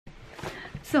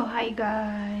So, hi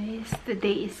guys!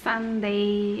 Today is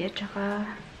Sunday at saka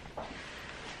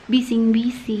busy.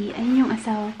 Ayun yung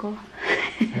asawa ko.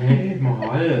 Hey,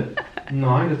 mal!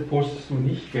 Nein, das postest du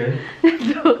nicht, gell?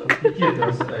 Doch. Was ist dir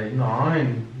das, ey?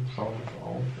 Nein! Schau das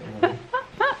auf, ey.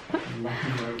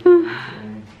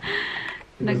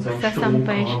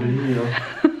 Nagsasampay siya.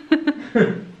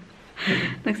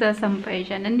 Nagsasampay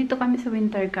siya. Nandito kami sa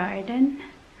winter garden.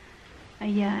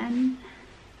 Ayan.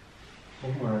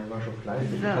 Guck mal, ich war schon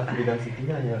fleißig. Ich hatte die ganzen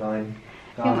Dinger hier rein.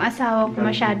 Yung asawa ko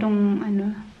masyadong,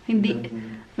 hindi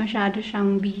masyado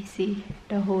siyang busy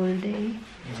the whole day.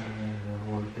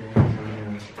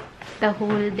 The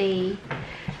whole day.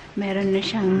 Meron na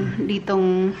siyang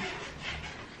ditong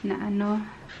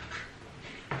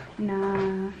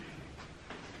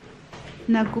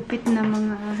nagupit na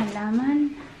mga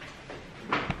halaman.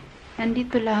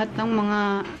 Nandito lahat ng mga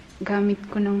gamit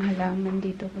ko ng halaman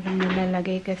dito ko lang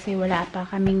nilalagay kasi wala pa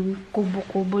kaming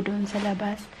kubo-kubo doon sa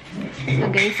labas. So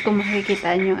guys, kung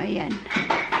makikita nyo, ayan.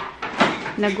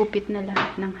 Nagupit na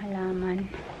lahat ng halaman.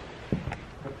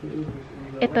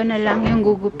 Ito na lang yung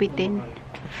gugupitin.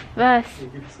 Was?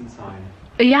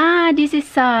 Yeah, this is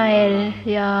Seil.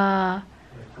 Yeah.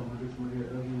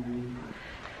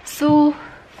 So,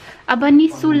 aber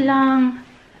nicht so lang.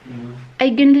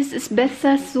 Eigentlich ist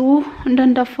besser so und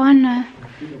dann da vorne.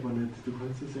 Aber nicht. Du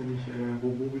kannst es ja nicht,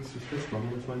 wo willst du es festmachen?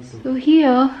 Was meinst du? So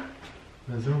hier.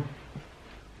 Na so.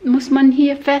 Muss man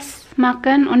hier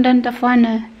festmachen und dann da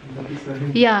vorne.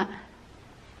 Ja.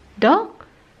 Doch?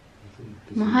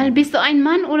 Mahal, bist du ein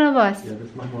Mann oder was? Ja, das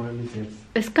machen wir nicht jetzt.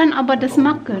 Es kann aber das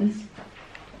machen.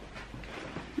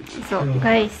 So,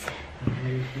 guys.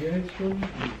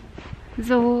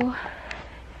 So,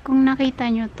 kung nakita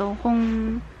nyo to,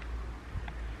 kung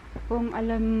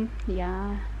alam,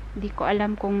 di ko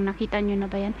alam kung nakita nyo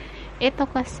na ba yan. Ito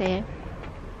kasi,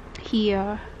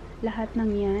 here, lahat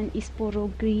ng yan is puro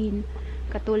green.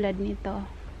 Katulad nito.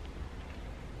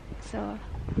 So,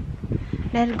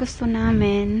 dahil gusto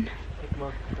namin,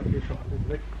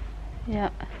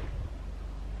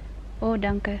 oh,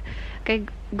 danke. Kaya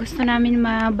gusto namin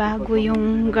mabago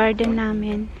yung garden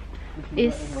namin.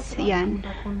 Is yan.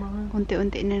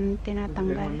 Unti-unti na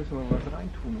tinatanggal.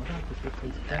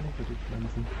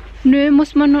 Nö,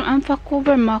 muss man nun einfach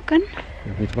Cover machen.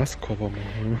 Ja, mit was Cover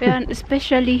machen? Ja,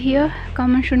 especially hier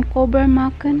kann man schon Cover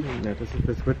machen. Ja,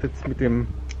 das wird jetzt mit dem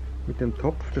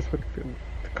Topf,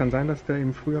 kann sein, dass der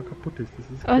im Frühjahr kaputt ist. Das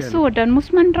ist Ach so, dann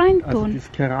muss man reintun. Also das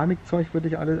Keramikzeug würde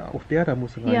ich alle, auch der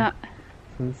muss rein. Ja.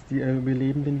 Sonst die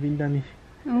überleben den Winter nicht.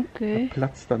 Okay. Da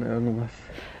platzt dann irgendwas.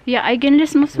 Ja,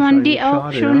 eigentlich muss man die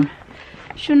auch schade,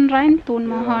 schon reintun,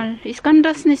 Mahal. Ich kann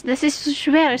das nicht, das ist so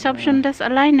schwer. Ich habe schon das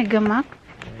alleine gemacht.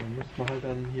 Ja, muss man halt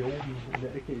dann hier oben in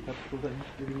der Ecke, ich habe so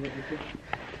in der Ecke.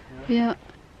 Ja.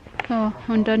 So,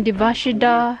 und dann die Wasche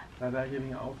da. Da werde ich hier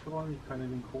wieder aufräumen, ich kann ja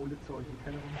den Kohlezeug im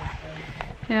Keller runterstellen.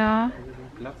 Ja. Also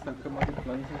den Platz, dann können wir die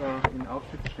Pflanzen da in den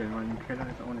Aufsitz stellen, weil im Keller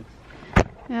ist auch nichts.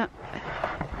 Ja.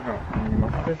 Ja, wie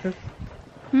machst du das jetzt?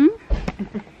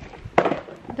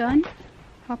 Dann,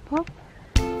 hopp.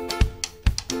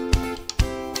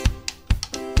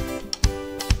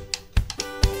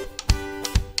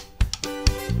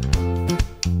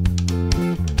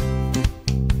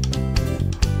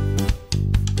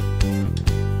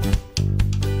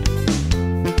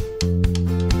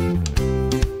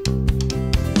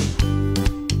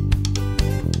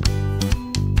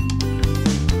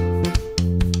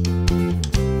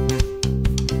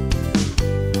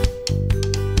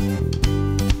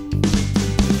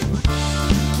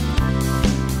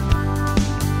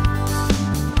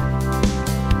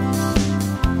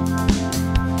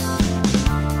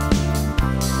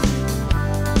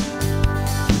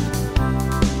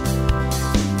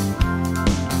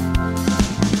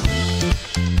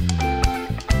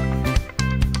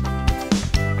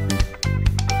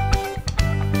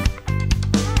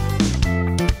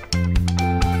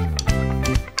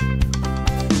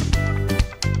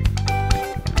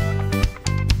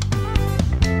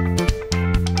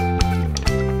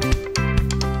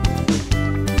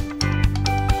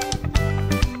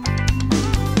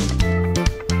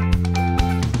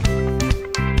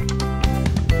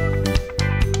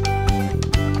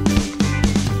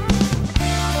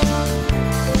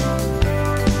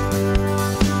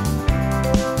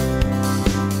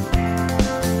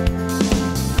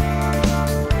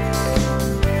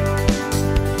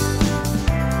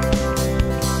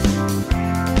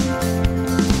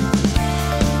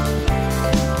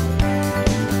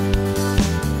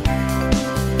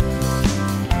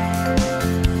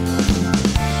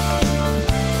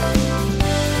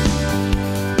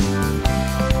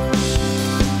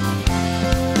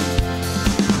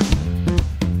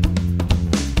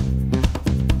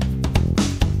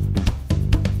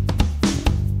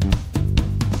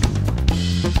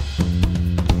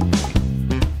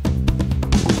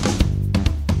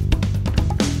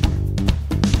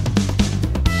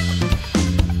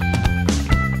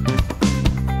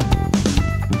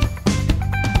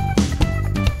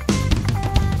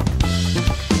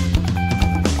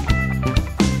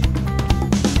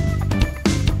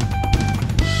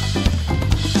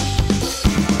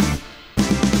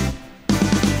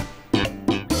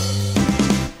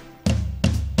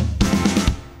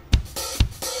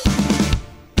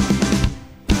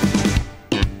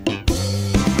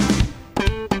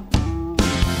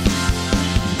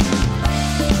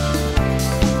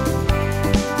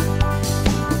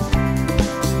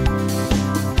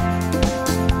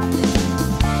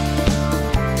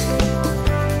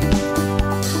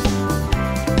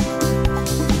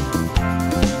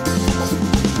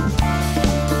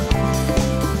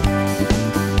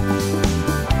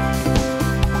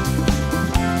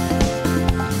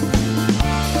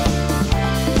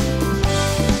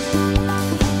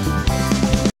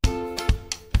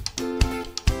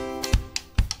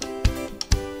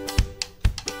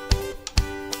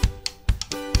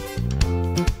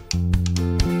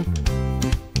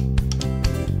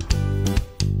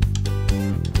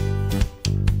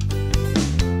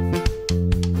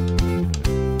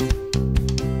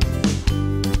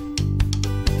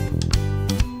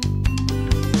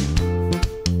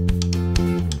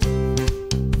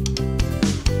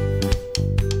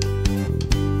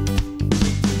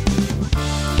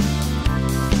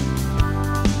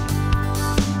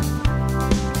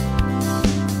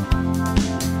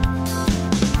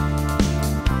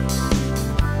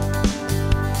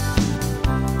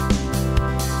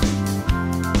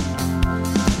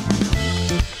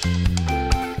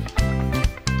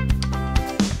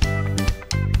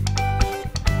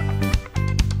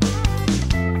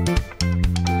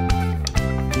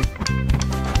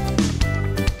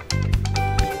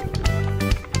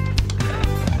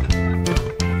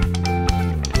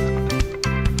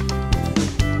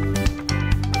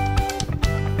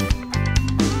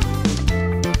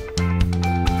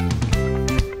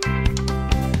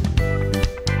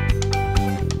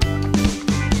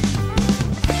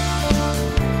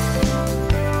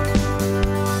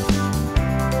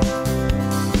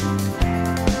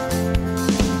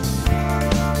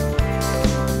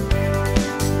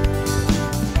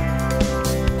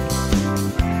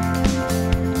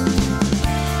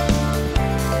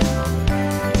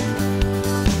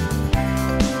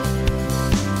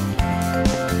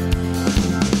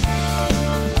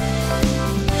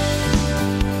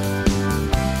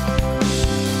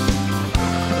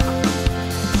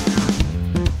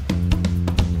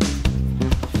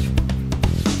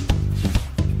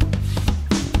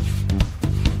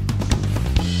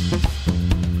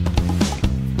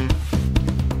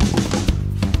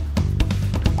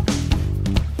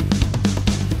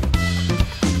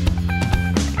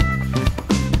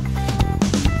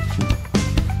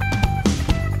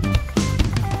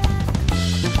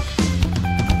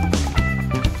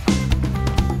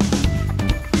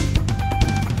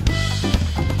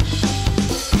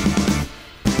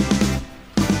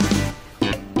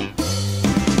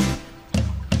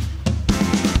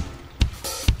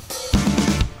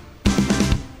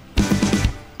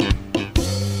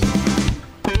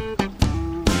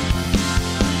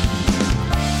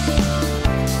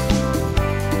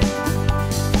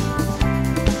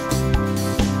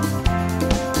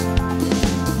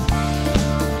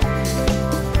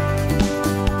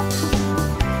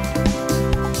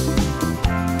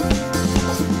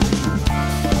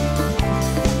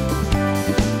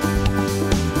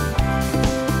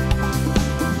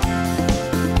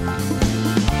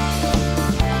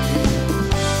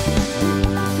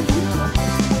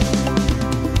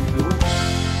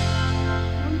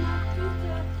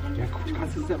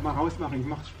 machen, ich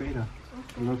mach's später.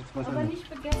 Okay. Dann läuft das Wasser Aber noch. nicht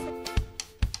vergessen.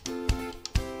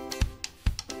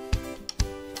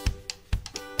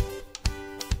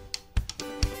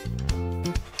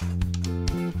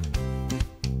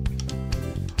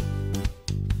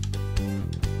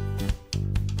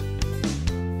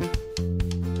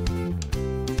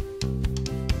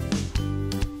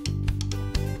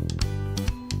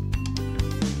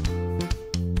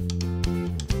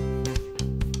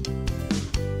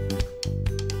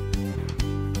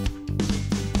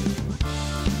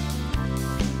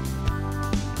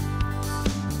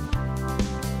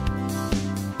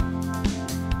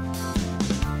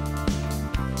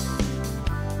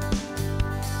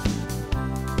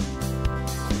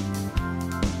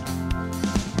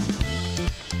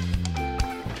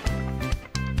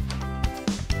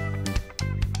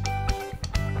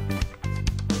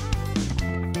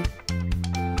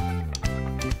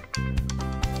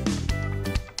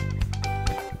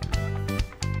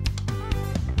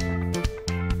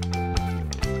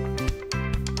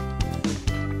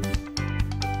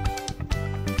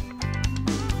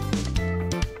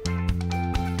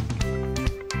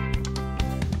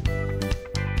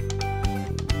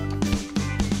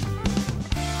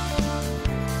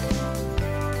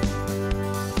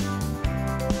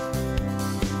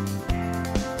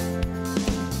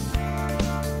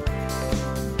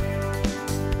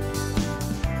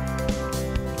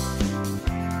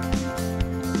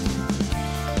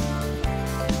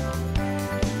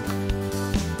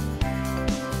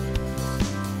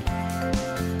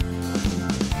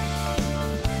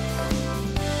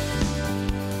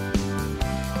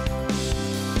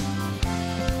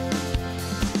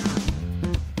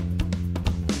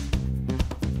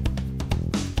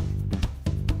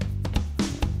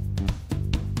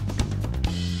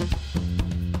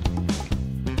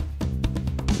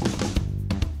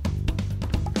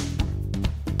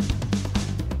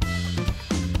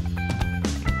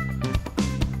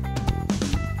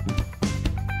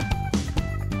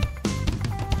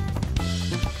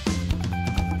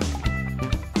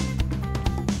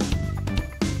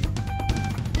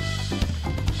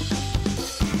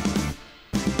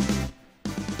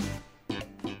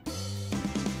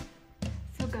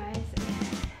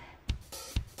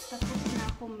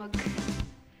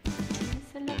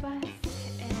 Sa labas,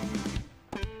 and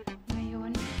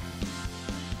ngayon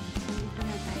nandito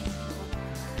na tayo.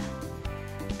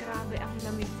 Grabe ang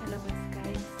lamig sa labas,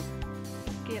 guys,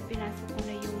 kaya pinasok ko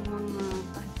na yung mga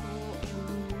paso, yung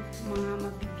mga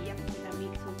mabibiyak sa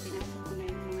lamig. So pinasok ko na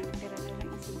yung mga natira na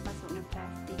lang isang paso na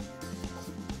plastic.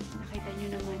 Nakita nyo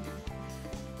naman,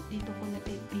 dito ko na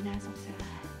pinasok sa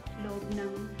loob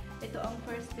ng, ito ang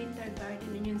first winter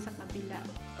garden na yun sa kabila.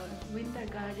 Winter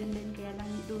garden din, kaya lang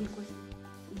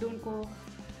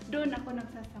doon ako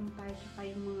nagsasampay, tsaka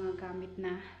yung mga gamit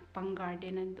na pang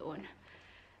garden nandoon.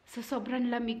 So sobrang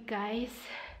lamig, guys,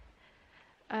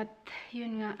 at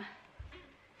yun nga,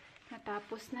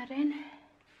 natapos na rin.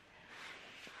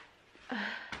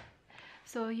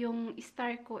 So yung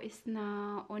star ko is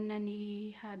na on na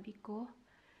ni hubby ko.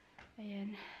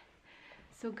 Ayan.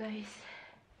 So guys,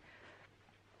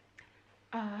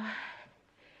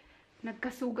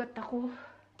 nagkasugat ako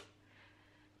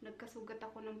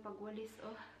ng pagwalis,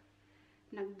 oh.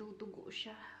 Nagdudugo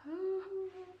siya.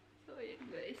 So ayan,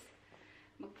 guys,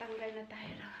 magtanggal na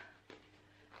tayo na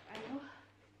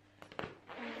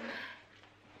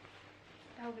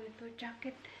tawag nito,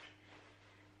 jacket.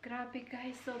 Grabe,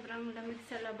 guys, sobrang lamig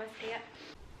sa labas, kaya